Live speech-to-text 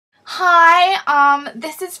Hi,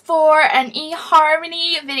 this is for an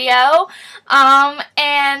eHarmony video,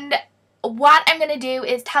 and what I'm gonna do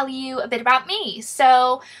is tell you a bit about me.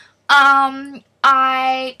 So,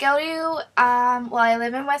 I go to, I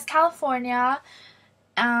live in West California.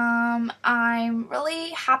 I'm really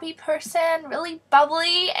happy person, really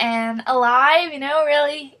bubbly and alive, you know,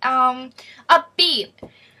 really, upbeat.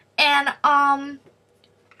 And,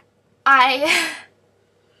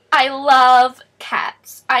 I love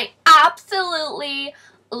cats. I absolutely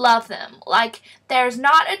love them. Like, there's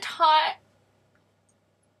not a time...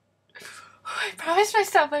 I promised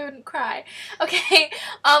myself I wouldn't cry. Okay,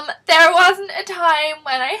 there wasn't a time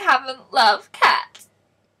when I haven't loved cats.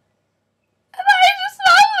 And I just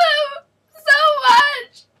love them so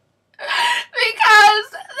much.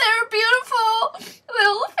 Because they're beautiful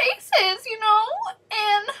little faces, you know?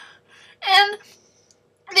 And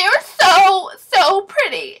they're so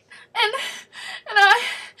pretty. And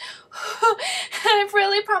I've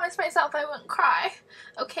really promised myself I wouldn't cry.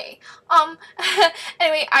 Okay.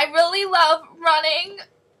 Anyway, I really love running.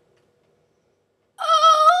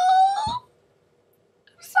 Oh,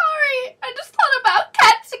 I'm sorry. I just thought about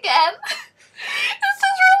cats again. This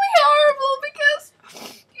is really horrible because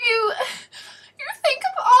you think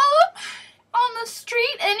of all of them on the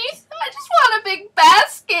street and I just want a big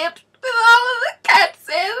basket with all of the cats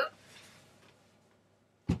in.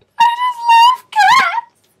 I just love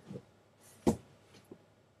cats.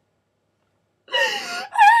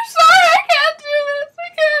 I'm sorry, I can't do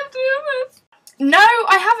this. No,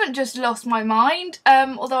 I haven't just lost my mind,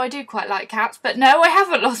 although I do quite like cats, but no, I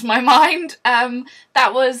haven't lost my mind.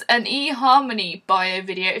 That was an eHarmony bio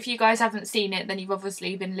video. If you guys haven't seen it, then you've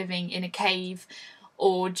obviously been living in a cave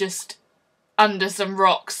or just under some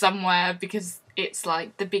rocks somewhere, because it's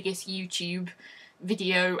like the biggest YouTube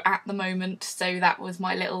video at the moment. So that was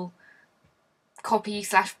my little copy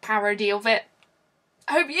 / parody of it.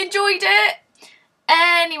 I hope you enjoyed it.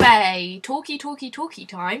 Anyway, talky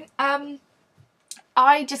time.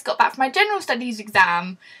 I just got back from my general studies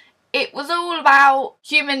exam. It was all about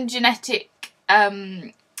human genetic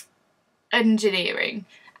engineering,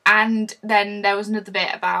 and then there was another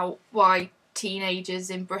bit about why teenagers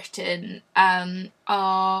in Britain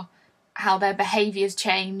are how their behaviours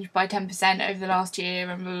changed by 10% over the last year,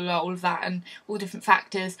 and blah, blah, blah, all of that, and all different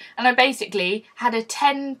factors. And I basically had a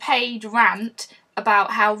 10-page rant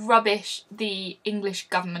about how rubbish the English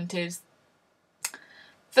government is.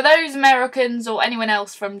 For those Americans or anyone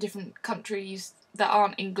else from different countries that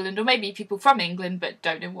aren't England, or maybe people from England but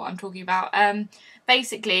don't know what I'm talking about,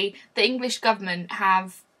 basically the English government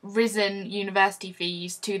have risen university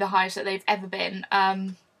fees to the highest that they've ever been,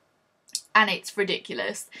 and it's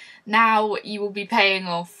ridiculous. Now you will be paying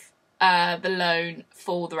off the loan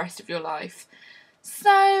for the rest of your life.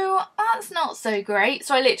 So that's not so great.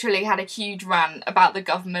 So I literally had a huge rant about the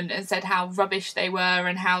government and said how rubbish they were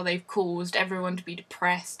and how they've caused everyone to be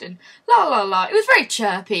depressed and la la la. It was very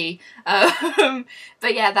chirpy.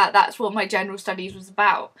 But yeah, that's what my general studies was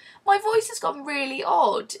about. My voice has gone really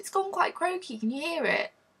odd. It's gone quite croaky. Can you hear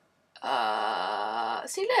it?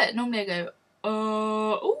 See, look, normally I go,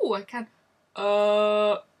 oh, I can,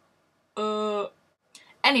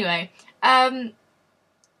 Anyway,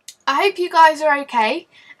 I hope you guys are okay,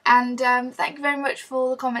 and thank you very much for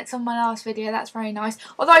all the comments on my last video. That's very nice.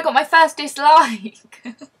 Although I got my first dislike.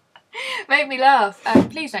 Made me laugh.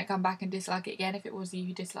 Please don't come back and dislike it again if it was you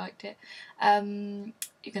who disliked it.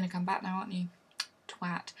 You're going to come back now, aren't you?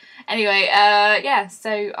 Twat. Anyway, yeah,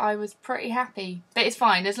 so I was pretty happy. But it's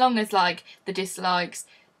fine, as long as, like, the dislikes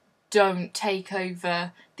don't take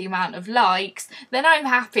over the amount of likes, then I'm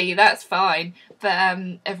happy, that's fine. But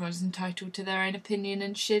everyone's entitled to their own opinion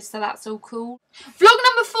and shit, so that's all cool. Vlog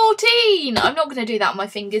number 14! I'm not going to do that on my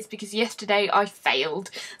fingers because yesterday I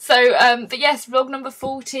failed. So, but yes, vlog number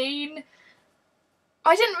 14.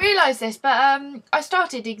 I didn't realise this, but I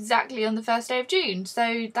started exactly on the first day of June,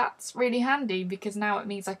 so that's really handy because now it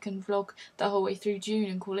means I can vlog the whole way through June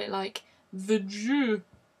and call it like VEG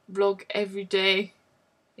vlog every day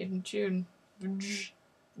in June. VEG.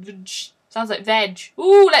 Sounds like veg.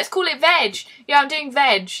 Ooh, let's call it veg. Yeah, I'm doing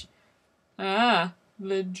veg. Ah,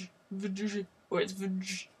 veg. Or it's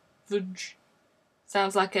veg. Veg.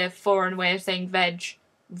 Sounds like a foreign way of saying veg.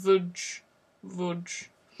 Veg. Veg.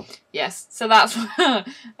 Yes, so that's what,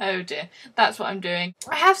 oh dear, that's what I'm doing.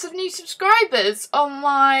 I have some new subscribers on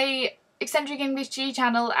my Eccentric English G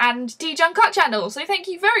channel and TEEGUncut channel, so thank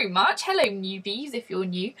you very much. Hello newbies, if you're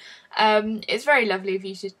new. It's very lovely of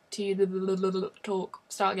you to talk,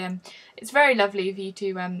 start again. It's very lovely of you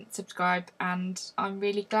to subscribe, and I'm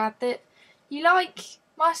really glad that you like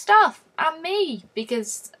my stuff and me,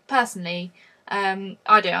 because personally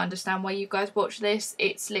I don't understand why you guys watch this.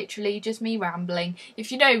 It's literally just me rambling.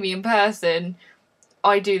 If you know me in person,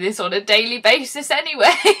 I do this on a daily basis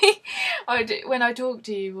anyway. When I talk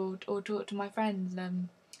to you or talk to my friends,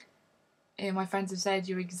 my friends have said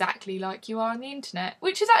you're exactly like you are on the internet,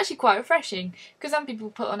 which is actually quite refreshing, because some people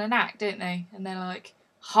put on an act, don't they? And they're like,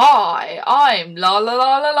 hi, I'm la la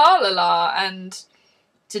la la la la la, and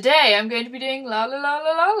today I'm going to be doing la la la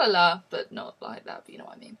la la la la, but not like that, but you know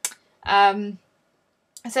what I mean.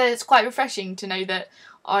 So it's quite refreshing to know that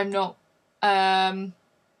I'm not, well,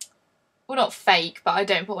 not fake, but I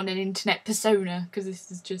don't put on an internet persona, because this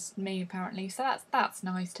is just me apparently, so that's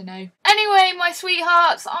nice to know. Anyway, my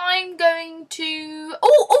sweethearts, I'm going to...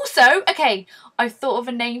 Oh, also, okay, I've thought of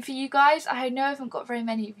a name for you guys. I know I haven't got very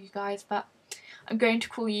many of you guys, but I'm going to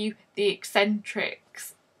call you the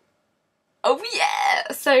Eccentrics. Oh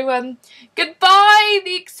yeah! So, goodbye,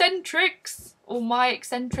 the Eccentrics, or my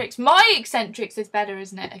Eccentrics. My Eccentrics is better,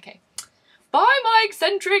 isn't it? Okay. Bye, my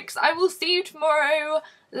Eccentrics. I will see you tomorrow.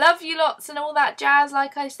 Love you lots and all that jazz,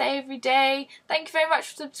 like I say every day. Thank you very much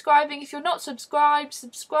for subscribing. If you're not subscribed,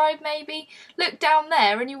 subscribe maybe. Look down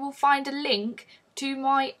there and you will find a link to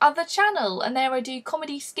my other channel. And there I do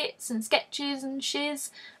comedy skits and sketches and shiz.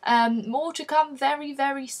 More to come very,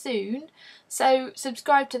 very soon. So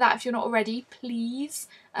subscribe to that if you're not already, please.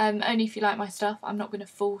 Only if you like my stuff. I'm not going to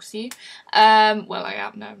force you. Well, I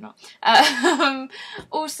am. No, I'm not.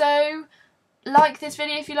 Also, like this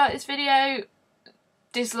video if you like this video.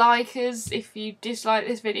 Dislike us if you dislike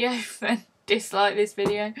this video, then dislike this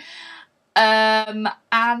video. And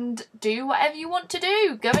do whatever you want to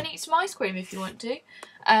do. Go and eat some ice cream if you want to.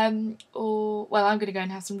 Or, well, I'm going to go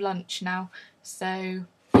and have some lunch now. So,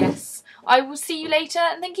 yes. I will see you later,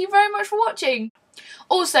 and thank you very much for watching.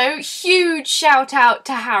 Also, huge shout out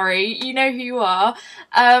to Harry. You know who you are.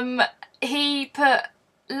 He put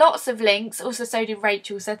lots of links, also so did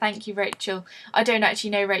Rachel, so thank you, Rachel. I don't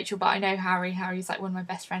actually know Rachel, but I know Harry. Harry's like one of my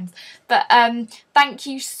best friends. But thank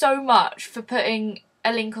you so much for putting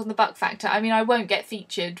a link on the Buck Factor. I mean, I won't get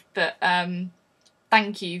featured, but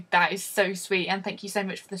thank you. That is so sweet, and thank you so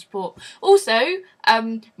much for the support. Also,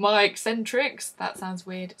 my Eccentrics, that sounds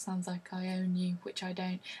weird. It sounds like I own you, which I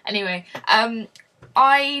don't. Anyway,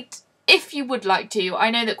 if you would like to, I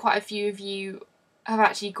know that quite a few of you have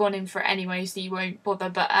actually gone in for it anyway, so you won't bother,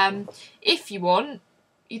 but if you want,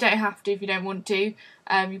 you don't have to if you don't want to,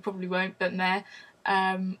 you probably won't, but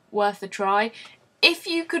worth a try. If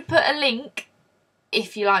you could put a link,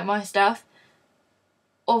 if you like my stuff,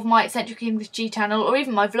 of my Eccentric English G channel, or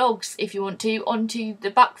even my vlogs if you want to, onto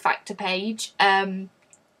the Buck Factor page,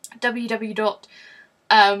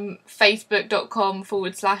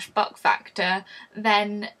 www.facebook.com/Buck Factor,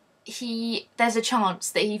 then there's a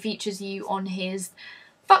chance that he features you on his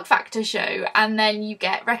Buck Factor show, and then you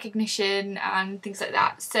get recognition and things like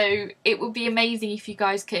that. So it would be amazing if you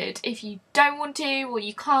guys could. If you don't want to, or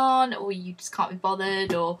you can't, or you just can't be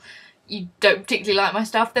bothered, or you don't particularly like my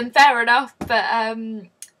stuff, then fair enough. But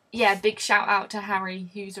yeah, big shout out to Harry,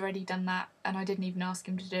 who's already done that, and I didn't even ask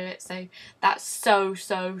him to do it, so that's so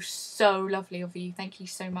lovely of you. Thank you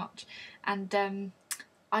so much, and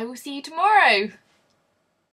I will see you tomorrow.